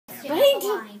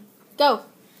Right? Go.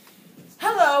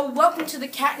 Hello, welcome to the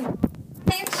Cat and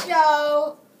Science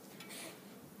Show.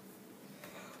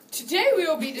 Today we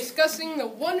will be discussing the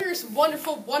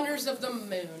wonderful wonders of the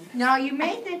moon. Now, you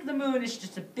may think the moon is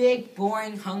just a big,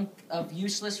 boring hunk of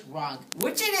useless rock,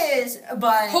 which it is,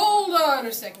 but... Hold on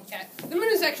a second, Cat. The moon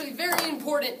is actually a very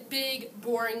important, big,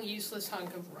 boring, useless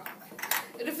hunk of rock.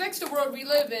 It affects the world we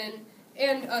live in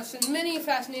and us in many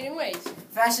fascinating ways.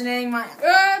 Fascinating,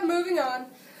 Moving on.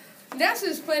 NASA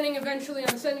is planning eventually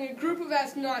on sending a group of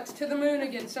astronauts to the moon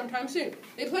again sometime soon.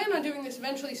 They plan on doing this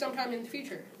eventually sometime in the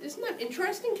future. Isn't that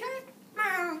interesting,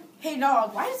 Cat? Hey,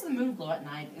 dog, why does the moon glow at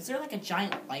night? Is there like a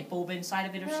giant light bulb inside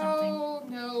of it or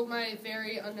something? No, my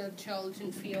very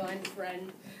unintelligent feline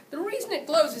friend. The reason it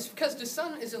glows is because the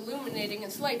sun is illuminating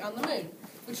its light on the moon,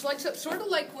 which lights up sort of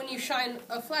like when you shine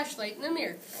a flashlight in a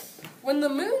mirror. When the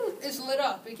moon is lit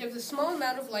up, it gives a small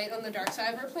amount of light on the dark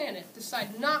side of our planet, the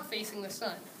side not facing the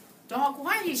sun. Dog,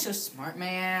 why are you so smart,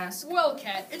 may I ask? Well,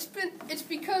 Cat, it's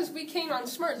because we came on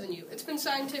smarter than you. It's been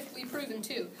scientifically proven,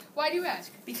 too. Why do you ask?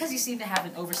 Because you seem to have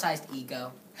an oversized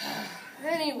ego.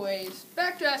 Anyways,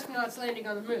 back to astronauts landing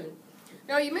on the moon.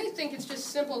 Now, you may think it's just a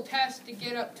simple task to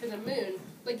get up to the moon.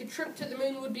 Like a trip to the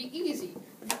moon would be easy.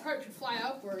 Your part should fly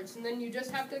upwards, and then you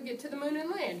just have to get to the moon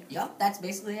and land. Yup, that's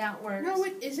basically how it works. No,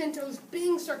 it isn't. I was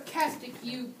being sarcastic,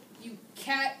 you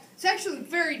cat. It's actually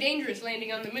very dangerous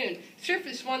landing on the moon. The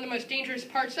surface is one of the most dangerous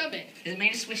parts of it. Is it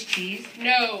made of Swiss cheese?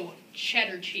 No,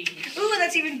 cheddar cheese. Ooh,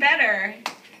 that's even better.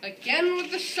 Again with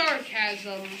the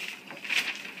sarcasm.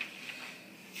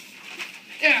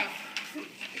 Yeah,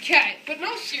 Cat, but in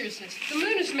all seriousness, the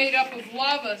moon is made up of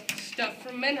lava stuff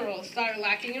from minerals that are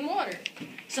lacking in water.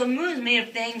 So the moon is made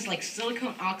of things like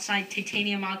silicon oxide,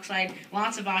 titanium oxide,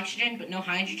 lots of oxygen, but no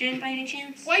hydrogen by any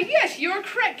chance? Why, yes, you're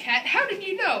correct, Cat. How did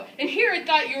you know? And here I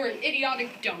thought you were an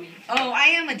idiotic dummy. Oh, I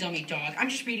am a dummy, dog. I'm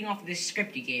just reading off of this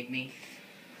script you gave me.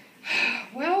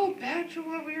 Well, back to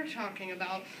what we were talking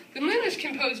about. The moon is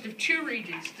composed of two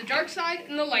regions, the dark side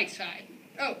and the light side.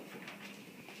 Oh.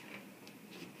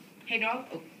 Hey, dog.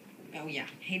 Oh, yeah.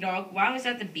 Hey, dog, while I was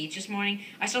at the beach this morning,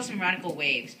 I saw some radical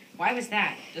waves. Why was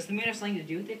that? Does the moon have something to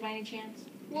do with it by any chance?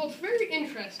 Well, it's very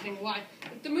interesting. Why?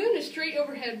 If the moon is straight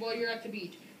overhead while you're at the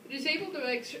beach, it is able to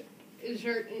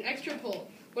exert an extra pull.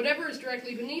 Whatever is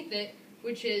directly beneath it,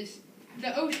 which is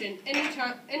the ocean,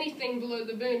 anything below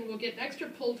the moon will get an extra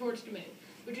pull towards the moon,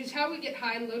 which is how we get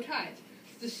high and low tides.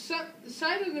 The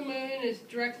side of the moon is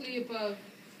directly above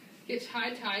gets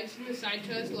high tides, and the side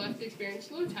to its left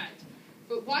experiences low tides.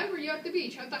 But why were you at the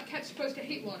beach? I thought cats supposed to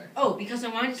hate water. Oh, because I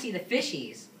wanted to see the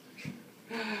fishies.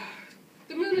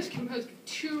 The moon is composed of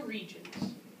two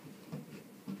regions.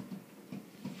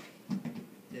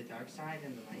 The dark side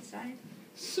and the light side?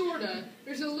 Sorta.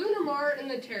 There's a lunar mare and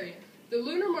the terra. The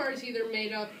lunar mare is either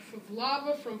made up of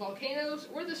lava from volcanoes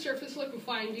or the surface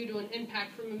liquefying due to an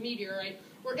impact from a meteorite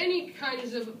or any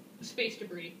kinds of space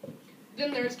debris.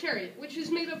 Then there's terra, which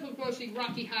is made up of mostly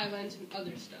rocky highlands and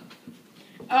other stuff.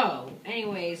 Oh,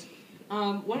 anyways,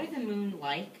 what is the moon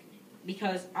like?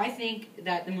 Because I think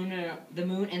that the moon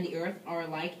and the Earth are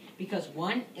alike because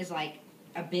one is like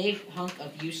a big hunk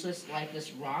of useless,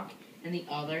 lifeless rock, and the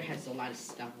other has a lot of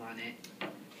stuff on it.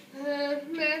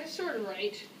 Sort of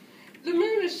right. The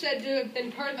moon is said to have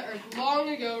been part of the Earth long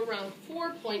ago, around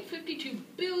 4.52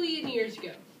 billion years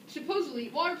ago. Supposedly,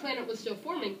 while our planet was still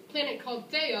forming, a planet called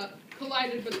Theia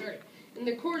collided with Earth. And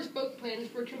the cores of both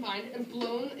planets were combined and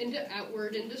blown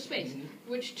outward into space,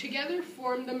 which together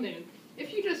formed the moon.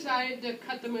 If you decided to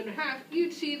cut the moon in half,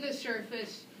 you'd see the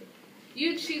surface.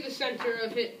 You'd see the center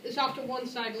of it is off to one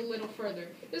side a little further.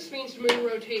 This means the moon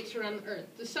rotates around the Earth.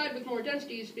 The side with more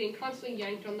density is being constantly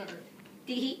yanked on the Earth.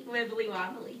 Wibbly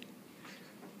wobbly.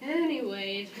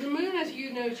 Anyways, the moon, as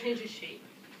you know, changes shape.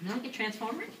 Not like a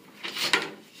transformer?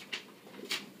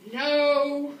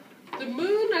 No. The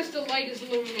moon, as the light is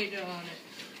illuminated on it.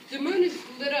 The moon is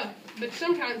lit up, but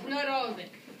sometimes not all of it.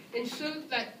 And so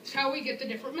that's how we get the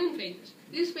different moon phases.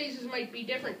 These phases might be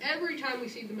different every time we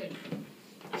see the moon.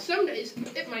 Some days,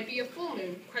 it might be a full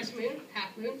moon, crescent moon,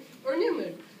 half moon, or new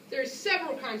moon. There are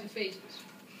several kinds of phases.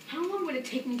 How long would it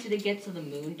take me to get to the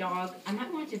moon, dog? I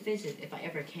might want to visit if I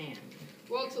ever can.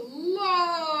 Well, it's a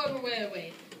long way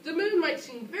away. The moon might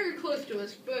seem very close to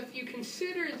us, but if you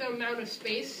consider the amount of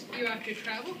space you have to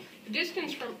travel, the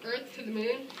distance from Earth to the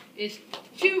moon is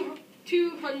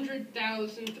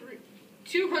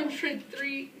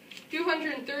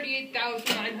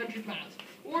 238,900 miles,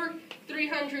 or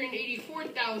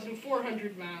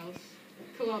 384,400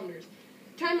 kilometers.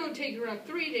 Time it would take around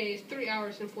 3 days, 3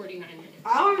 hours, and 49 minutes.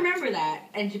 I'll remember that,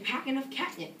 and to pack enough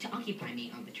catnip to occupy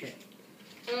me on the trip.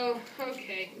 Oh,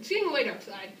 okay. It's getting late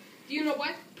outside. You know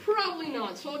what? Probably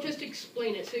not, so I'll just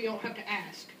explain it so you don't have to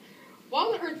ask.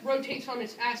 While the Earth rotates on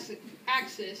its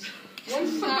axis, one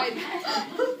side of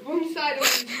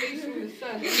it is facing the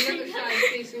sun, and the other side is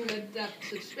facing the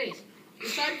depths of space. The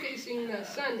side facing the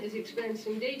sun is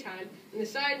experiencing daytime, and the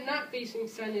side not facing the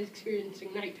sun is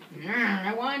experiencing nighttime.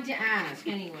 I wanted to ask,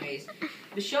 anyways.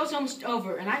 The show's almost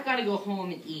over, and I've got to go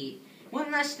home and eat.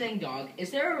 One last thing, dog.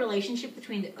 Is there a relationship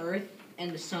between the Earth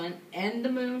and the sun and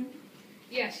the moon?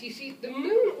 Yes, you see, the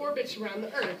moon orbits around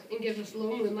the Earth and gives us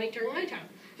low moonlight during nighttime.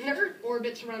 And the Earth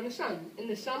orbits around the sun, and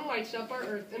the sun lights up our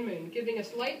Earth and moon, giving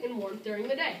us light and warmth during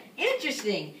the day.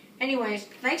 Interesting. Anyways,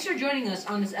 thanks for joining us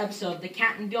on this episode of the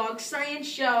Cat and Dog Science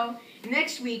Show.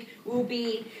 Next week, we'll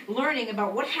be learning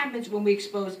about what happens when we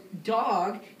expose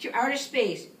dog to outer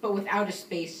space, but without a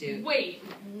spacesuit. Wait,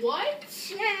 what?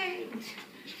 Yay!